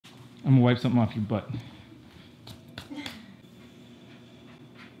I'm gonna wipe something off your butt.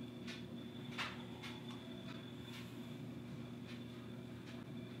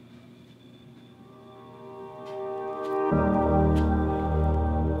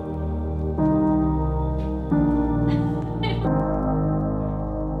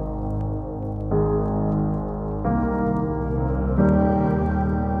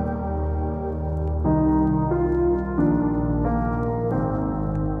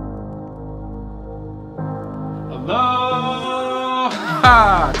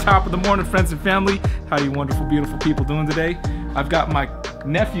 Top of the morning, friends and family. How you wonderful, beautiful people doing today? I've got my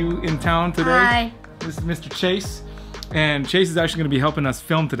nephew in town today. Hi. This is Mr. Chase. And Chase is actually going to be helping us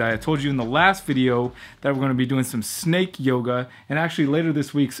film today. I told you in the last video that we're going to be doing some snake yoga. And actually later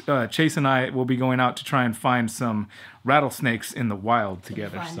this week, Chase and I will be going out to try and find some rattlesnakes in the wild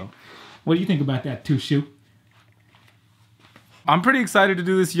together. So, what do you think about that too, Shu? I'm pretty excited to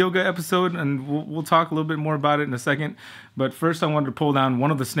do this yoga episode, and we'll talk a little bit more about it in a second. But first I wanted to pull down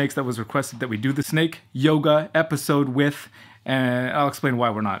one of the snakes that was requested that we do the snake yoga episode with, and I'll explain why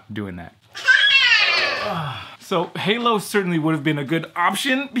we're not doing that. So Halo certainly would have been a good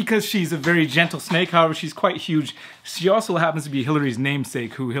option because she's a very gentle snake. However, she's quite huge. She also happens to be Hillary's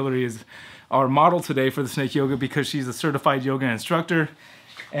namesake, who Hillary is our model today for the snake yoga because she's a certified yoga instructor,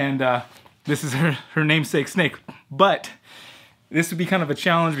 and this is her namesake snake. But this would be kind of a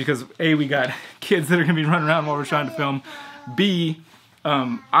challenge because A, we got kids that are gonna be running around while we're trying to film. B,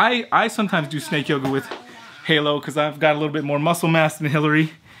 I sometimes do snake yoga with Halo because I've got a little bit more muscle mass than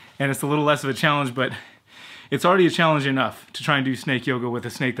Hillary, and it's a little less of a challenge, but it's already a challenge enough to try and do snake yoga with a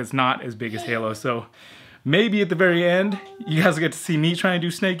snake that's not as big as Halo. So maybe at the very end, you guys will get to see me try and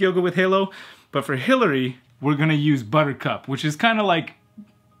do snake yoga with Halo, but for Hillary, we're gonna use Buttercup, which is kind of like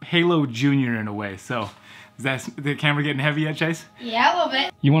Halo Junior in a way. So is that the camera getting heavy yet, Chase? Yeah, a little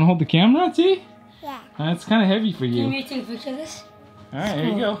bit. You want to hold the camera, T? Yeah. That's kind of heavy for you. Can you take a picture of this? All right, here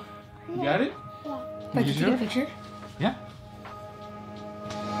you go. You got it? Yeah. Can you take a picture? Yeah.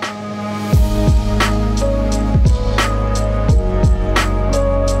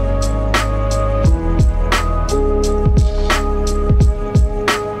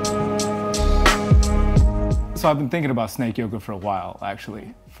 So I've been thinking about snake yoga for a while,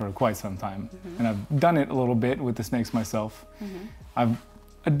 actually, for quite some time. And I've done it a little bit with the snakes myself. I'm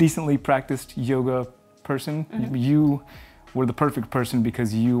a decently practiced yoga person. You were the perfect person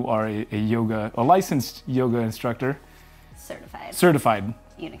because you are a licensed yoga instructor. Certified. Certified.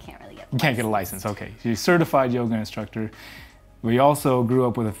 You can't really get. You can't get a license, okay. You're a certified yoga instructor. We also grew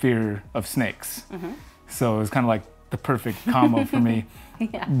up with a fear of snakes. So it was kind of like the perfect combo for me.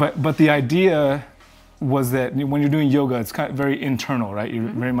 Yeah. But the idea was that when you're doing yoga, it's kind of very internal, right? You're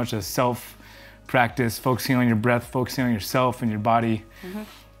very much a self-practice, focusing on your breath, focusing on yourself and your body.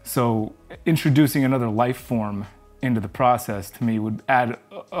 So introducing another life form into the process, to me, would add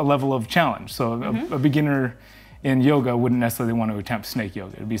a level of challenge. So a beginner in yoga wouldn't necessarily want to attempt snake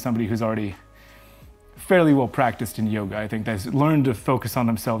yoga. It'd be somebody who's already fairly well practiced in yoga, I think, that's learned to focus on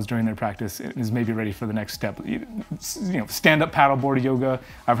themselves during their practice and is maybe ready for the next step. You know, stand-up paddleboard yoga.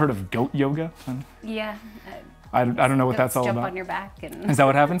 I've heard of goat yoga. Yeah. I don't know what that's all jump about. On your back and. Is that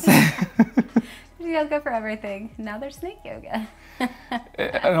what happens? There's yoga for everything. Now there's snake yoga.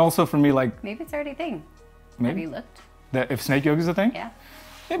 And also for me, like. Maybe it's already a thing. Maybe? Have you looked? That if snake yoga is a thing? Yeah.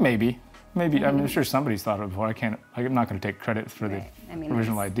 It may be. Maybe. I'm sure somebody's thought of it before. I'm not going to take credit for the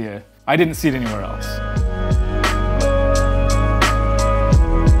original idea. I didn't see it anywhere else.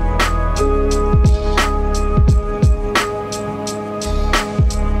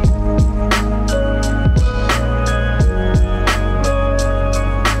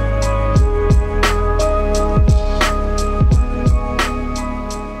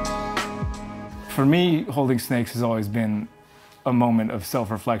 For me, holding snakes has always been a moment of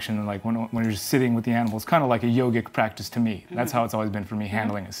self-reflection, and like when you're just sitting with the animals, kind of like a yogic practice to me. That's how it's always been for me,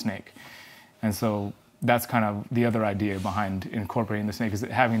 handling a snake. And so that's kind of the other idea behind incorporating the snake, is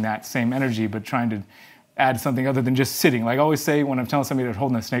having that same energy, but trying to add something other than just sitting. Like I always say when I'm telling somebody they're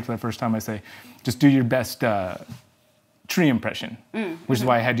holding a snake for the first time, I say, just do your best tree impression, which is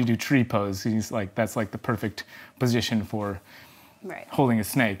why I had you do tree pose. He's like, that's like the perfect position for holding a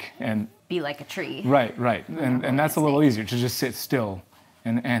snake. And be like a tree. Right. And that's a little easier to just sit still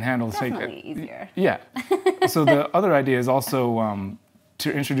and handle the snake. Definitely easier. Yeah. So the other idea is also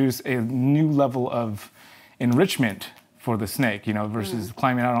to introduce a new level of enrichment for the snake, you know, versus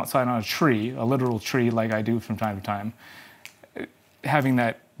climbing outside on a tree, a literal tree like I do from time to time. Having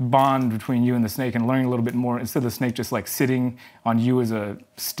that bond between you and the snake and learning a little bit more, instead of the snake just like sitting on you as a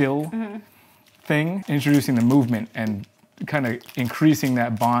still thing, introducing the movement and kind of increasing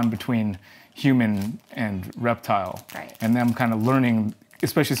that bond between human and reptile. Right. And them kind of learning,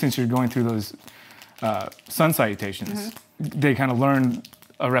 especially since you're going through those sun salutations, they kind of learn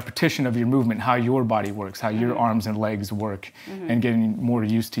a repetition of your movement, how your body works, how your arms and legs work, and getting more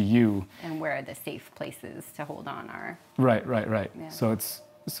used to you. And where the safe places to hold on are. Right. Yeah. So it's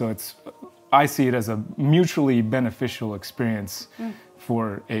I see it as a mutually beneficial experience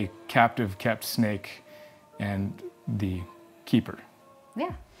for a captive kept snake and the keeper.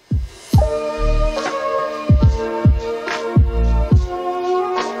 Yeah.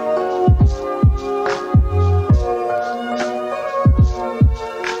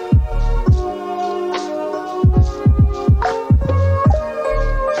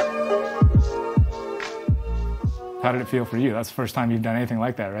 How did it feel for you? That's the first time you've done anything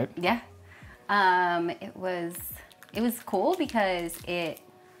like that, right? Yeah. It was cool because it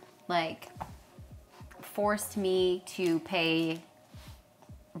like forced me to pay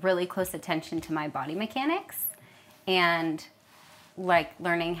really close attention to my body mechanics and like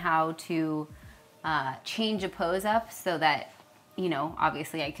learning how to change a pose up so that, you know,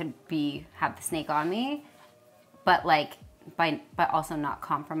 obviously I could have the snake on me, but like but also not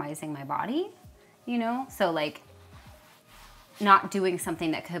compromising my body, you know? So like not doing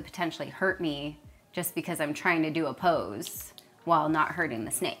something that could potentially hurt me just because I'm trying to do a pose while not hurting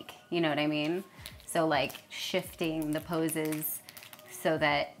the snake. You know what I mean? So like shifting the poses so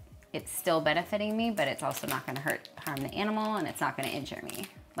that it's still benefiting me, but it's also not gonna harm the animal and it's not gonna injure me.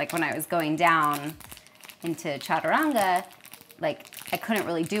 Like when I was going down into chaturanga, like I couldn't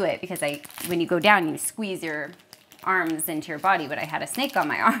really do it because when you go down, you squeeze your arms into your body, but I had a snake on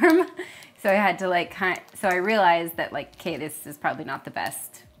my arm. So I had to so I realized that like, okay, this is probably not the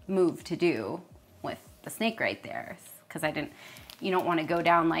best move to do with the snake right there. Cause you don't want to go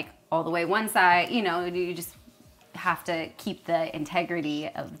down like all the way one side, you know, you just have to keep the integrity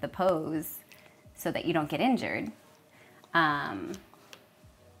of the pose so that you don't get injured. And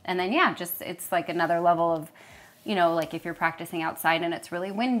then, yeah, just, it's like another level of, you know, like if you're practicing outside and it's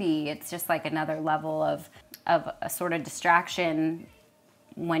really windy, it's just like another level of a sort of distraction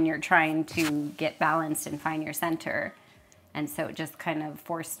when you're trying to get balanced and find your center. And so it just kind of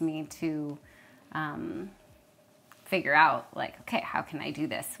forced me to figure out like, okay, how can I do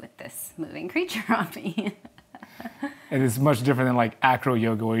this with this moving creature on me? It is much different than like acro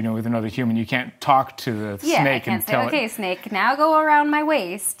yoga where, you know, with another human, you can't talk to the snake and tell it. Okay, snake, now go around my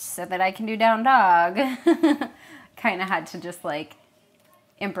waist so that I can do down dog. Kind of had to just like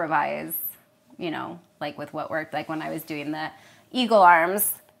improvise, you know, like with what worked. Like when I was doing the eagle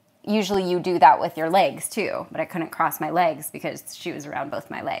arms, usually you do that with your legs too, but I couldn't cross my legs because she was around both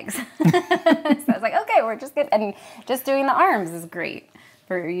my legs. So I was like, okay, we're just good. And just doing the arms is great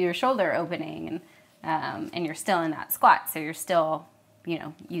for your shoulder opening and you're still in that squat. So you're still, you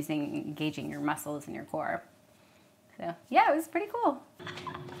know, engaging your muscles and your core. So yeah, it was pretty cool.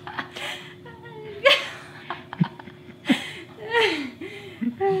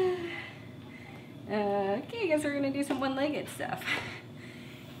 Okay, I guess we're gonna do some one-legged stuff.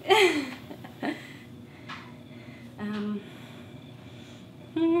 It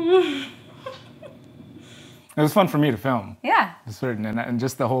was fun for me to film. Yeah. Certain, and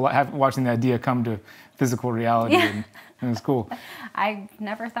just the whole watching the idea come to physical reality, and it was cool. I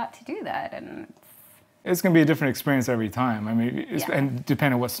never thought to do that, and it's going to be a different experience every time. I mean, and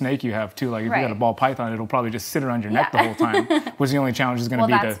depending on what snake you have too. Like if you got a ball python, it'll probably just sit around your neck the whole time. Which the only challenge is going to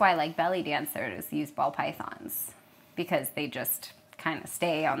be. Well, that's why like belly dancers use ball pythons because they just kind of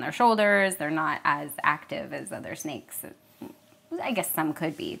stay on their shoulders. They're not as active as other snakes. I guess some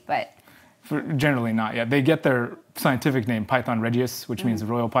could be, but generally not. Yeah, they get their scientific name Python regius, which means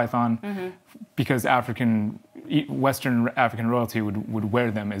royal python, because Western African royalty would wear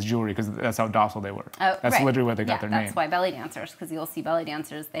them as jewelry because that's how docile they were. Oh, that's literally where they got their name. That's why belly dancers, because you'll see belly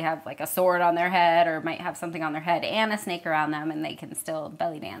dancers, they have like a sword on their head or might have something on their head and a snake around them, and they can still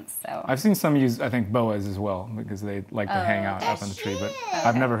belly dance. So I've seen some use, I think, boas as well because they like to hang out up on the tree. But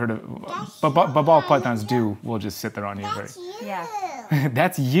I've never heard of. But ball pythons will just sit there on you. That's you. Yeah.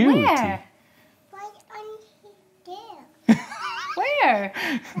 That's you. Where? Where?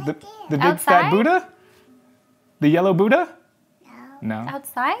 The big fat Buddha? The yellow Buddha? No.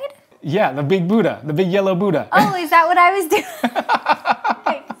 Outside? Yeah, the big Buddha, the big yellow Buddha. Oh, is that what I was doing?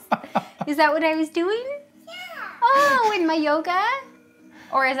 Is that what I was doing? Yeah. Oh, in my yoga?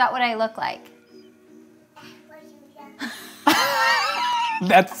 Or is that what I look like?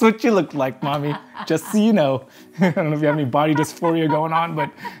 That's what you look like, Mommy. Just so you know. I don't know if you have any body dysphoria going on,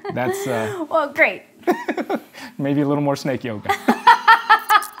 but that's... Well, great. Maybe a little more snake yoga.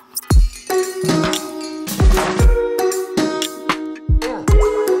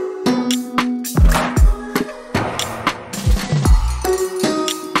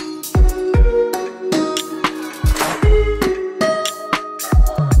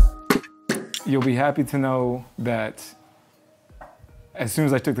 be happy to know that as soon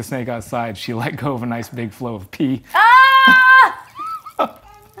as I took the snake outside, she let go of a nice big flow of pee. Ah!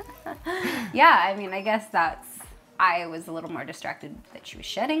 Yeah, I mean, I guess I was a little more distracted that she was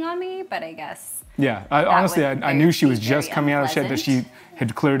shedding on me, but I guess. Yeah, honestly, I knew she was just coming out of shed, that she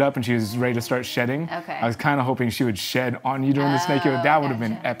had cleared up and she was ready to start shedding. Okay. I was kind of hoping she would shed on you during the snake yoga. That would have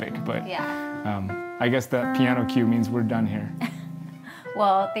been epic, but yeah. I guess that piano cue means we're done here.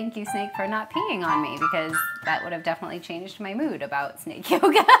 Well, thank you, Snake, for not peeing on me, because that would have definitely changed my mood about snake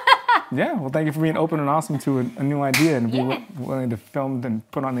yoga. Yeah, well, thank you for being open and awesome to a new idea and be willing to film and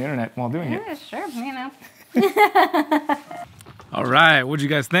put on the internet while doing it. Yeah, sure, you know. All right, what'd you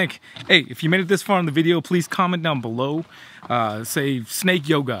guys think? Hey, if you made it this far in the video, please comment down below. Say snake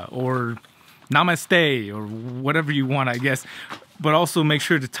yoga or namaste or whatever you want, I guess. But also make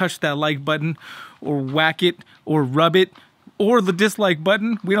sure to touch that like button or whack it or rub it or the dislike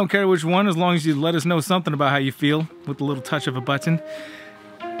button. We don't care which one, as long as you let us know something about how you feel with a little touch of a button.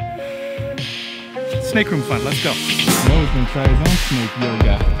 Snake room fun, let's go. Noah's gonna try his own snake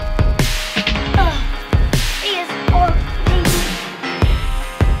yoga.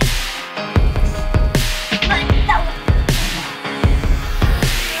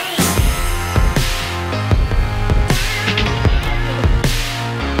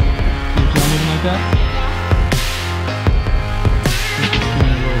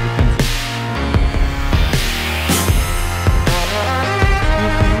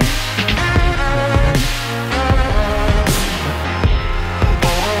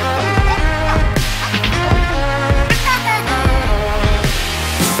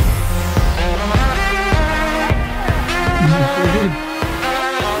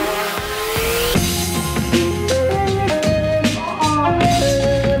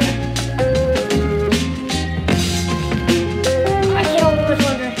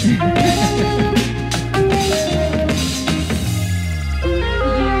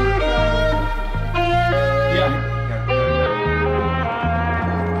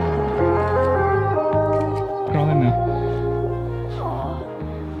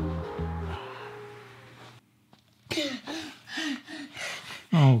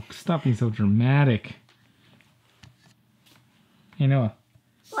 Oh, stop being so dramatic. Hey, Noah.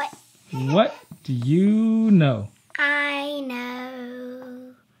 What? What do you know? I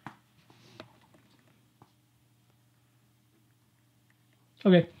know.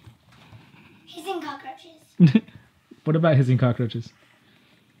 Okay. Hissing cockroaches. What about hissing cockroaches?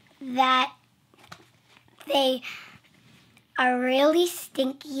 That they are really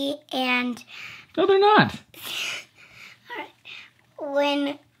stinky and... No, they're not.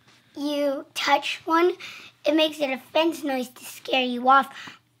 When you touch one, it makes a defense noise to scare you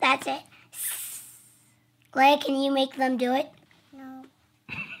off. That's it. Leia, can you make them do it? No.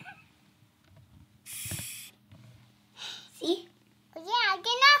 See? Yeah, I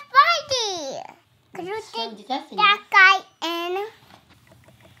cannot find it. Could you take that guy in?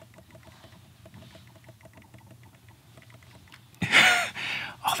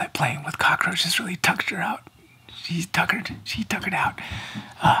 All that playing with cockroaches really tuckered her out. She tuckered out.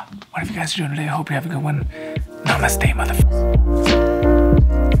 Whatever you guys are doing today, I hope you have a good one. Namaste,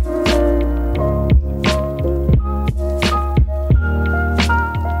 motherfucker.